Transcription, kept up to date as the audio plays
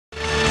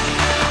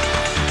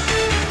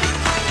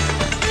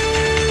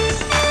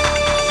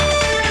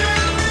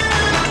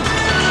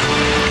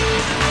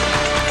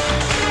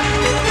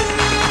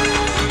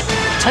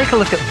take a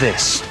look at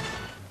this.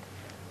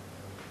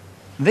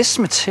 This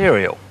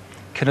material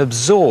can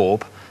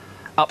absorb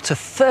up to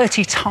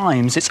 30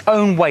 times its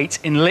own weight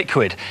in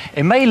liquid.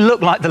 It may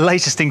look like the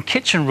latest in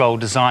kitchen roll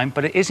design,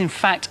 but it is in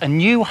fact a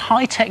new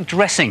high-tech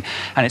dressing,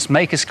 and its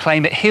makers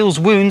claim it heals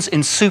wounds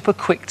in super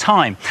quick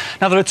time.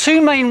 Now, there are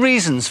two main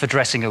reasons for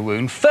dressing a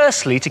wound.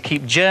 Firstly, to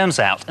keep germs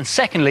out, and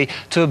secondly,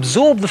 to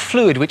absorb the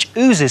fluid which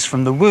oozes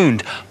from the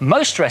wound.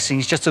 Most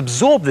dressings just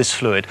absorb this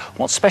fluid.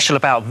 What's special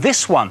about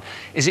this one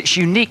is its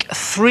unique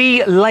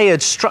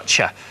three-layered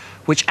structure,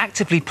 which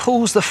actively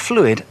pulls the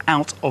fluid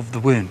out of the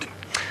wound.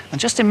 And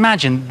just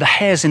imagine the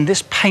hairs in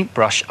this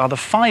paintbrush are the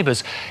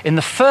fibres in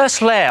the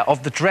first layer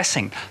of the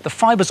dressing. The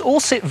fibres all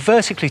sit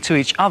vertically to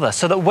each other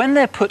so that when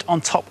they're put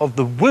on top of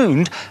the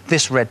wound,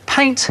 this red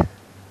paint,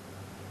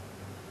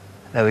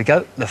 there we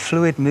go, the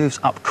fluid moves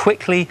up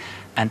quickly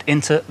and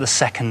into the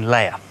second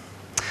layer.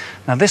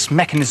 Now, this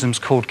mechanism is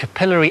called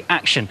capillary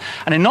action,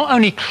 and it not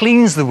only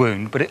cleans the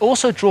wound, but it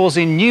also draws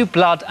in new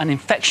blood and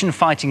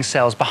infection-fighting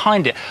cells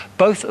behind it,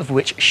 both of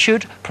which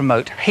should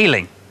promote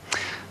healing.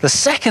 The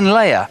second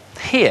layer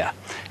here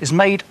is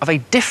made of a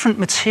different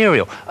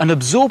material, an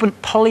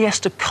absorbent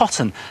polyester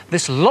cotton.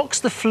 This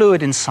locks the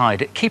fluid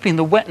inside it, keeping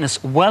the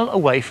wetness well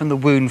away from the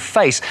wound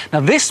face.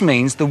 Now, this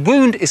means the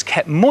wound is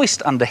kept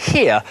moist under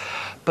here,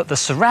 but the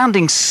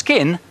surrounding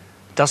skin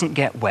doesn't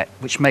get wet,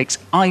 which makes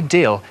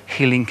ideal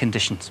healing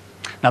conditions.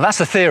 Now, that's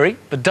the theory,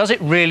 but does it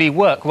really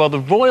work? Well, the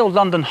Royal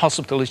London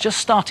Hospital is just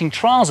starting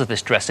trials of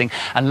this dressing,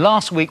 and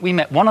last week we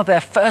met one of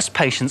their first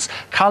patients,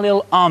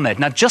 Khalil Ahmed.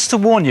 Now, just to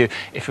warn you,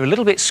 if you're a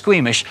little bit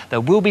squeamish, there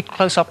will be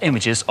close-up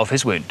images of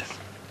his wound.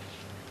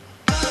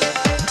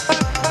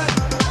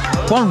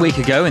 1 week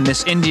ago in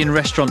this Indian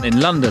restaurant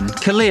in London,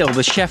 Khalil,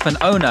 the chef and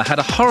owner, had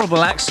a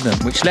horrible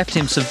accident which left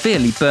him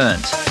severely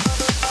burnt.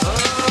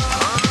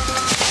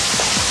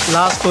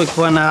 Last week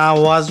when I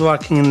was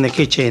working in the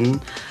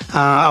kitchen,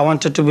 I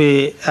wanted to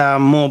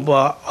move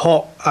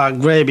hot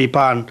gravy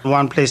pan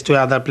one place to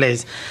other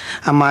place,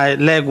 and my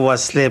leg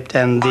was slipped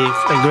and the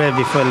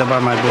gravy fell over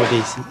my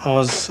body. I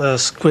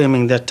was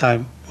screaming that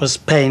time. It was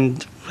pain,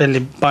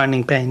 really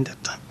burning pain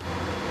that time.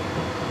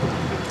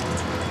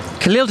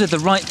 Khalil did the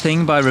right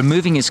thing by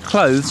removing his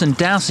clothes and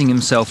dousing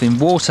himself in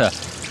water.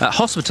 At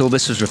hospital,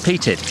 this was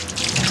repeated.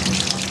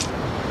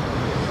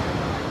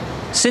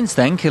 Since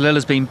then, Khalil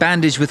has been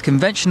bandaged with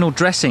conventional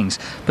dressings,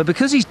 but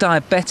because he's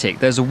diabetic,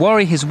 there's a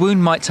worry his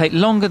wound might take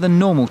longer than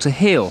normal to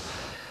heal.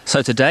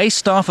 So today,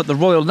 staff at the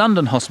Royal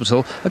London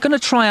Hospital are going to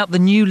try out the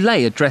new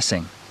layered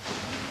dressing.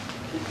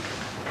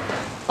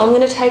 I'm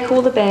going to take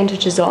all the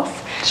bandages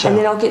off, and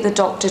then I'll get the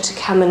doctor to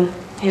come and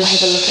he'll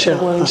have a look at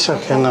the wound. That's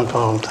okay, no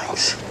problem,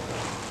 thanks.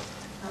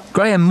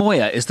 Graham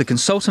Moyer is the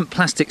consultant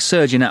plastic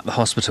surgeon at the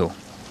hospital.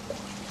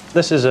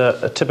 This is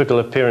a typical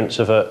appearance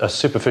of a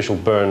superficial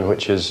burn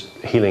which is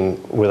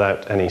healing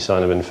without any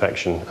sign of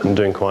infection and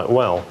doing quite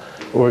well.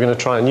 We're going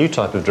to try a new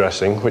type of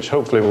dressing which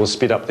hopefully will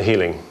speed up the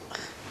healing.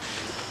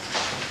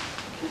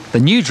 The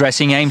new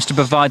dressing aims to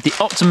provide the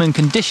optimum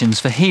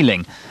conditions for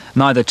healing.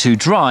 Neither too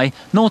dry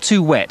nor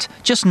too wet,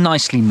 just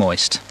nicely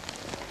moist.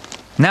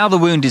 Now the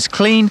wound is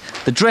clean,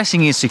 the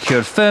dressing is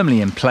secured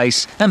firmly in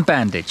place and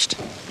bandaged.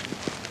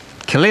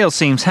 Khalil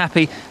seems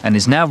happy and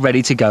is now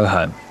ready to go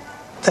home.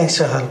 Thanks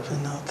for helping.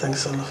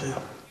 Thanks all of you.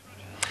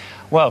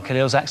 Well,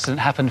 Khalil's accident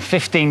happened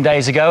 15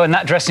 days ago, and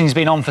that dressing's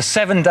been on for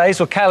 7 days.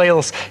 Well,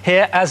 Khalil's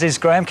here, as is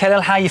Graham. Khalil,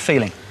 how are you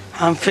feeling?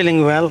 I'm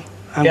feeling well.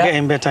 I'm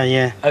getting better,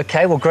 yeah.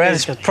 OK, well, Graham,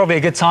 it's probably a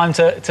good time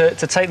to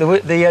take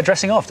the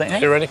dressing off, don't you?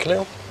 You ready,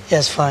 Khalil?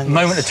 Yes, fine.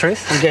 Moment of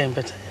truth? I'm getting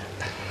better,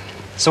 yeah.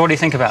 So what do you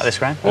think about this,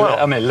 Graham? Well,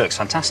 I mean, it looks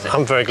fantastic.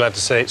 I'm very glad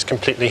to say it's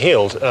completely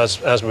healed,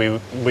 as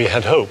we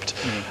had hoped.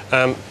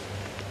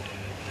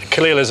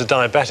 Khalil is a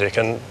diabetic,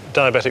 and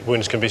diabetic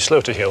wounds can be slow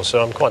to heal,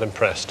 so I'm quite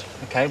impressed.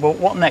 OK, well,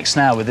 what next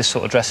now with this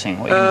sort of dressing?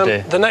 What are you going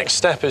to do? The next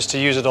step is to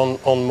use it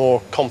on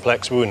more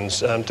complex wounds,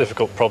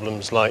 difficult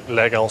problems like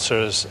leg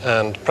ulcers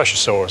and pressure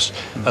sores,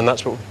 and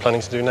that's what we're planning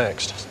to do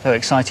next. So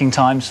exciting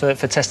times for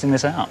testing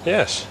this out.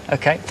 Yes.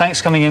 OK, thanks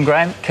for coming in,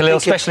 Graham. Khalil,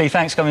 especially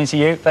thanks for coming to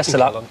you. Best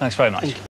of luck. Thanks very much.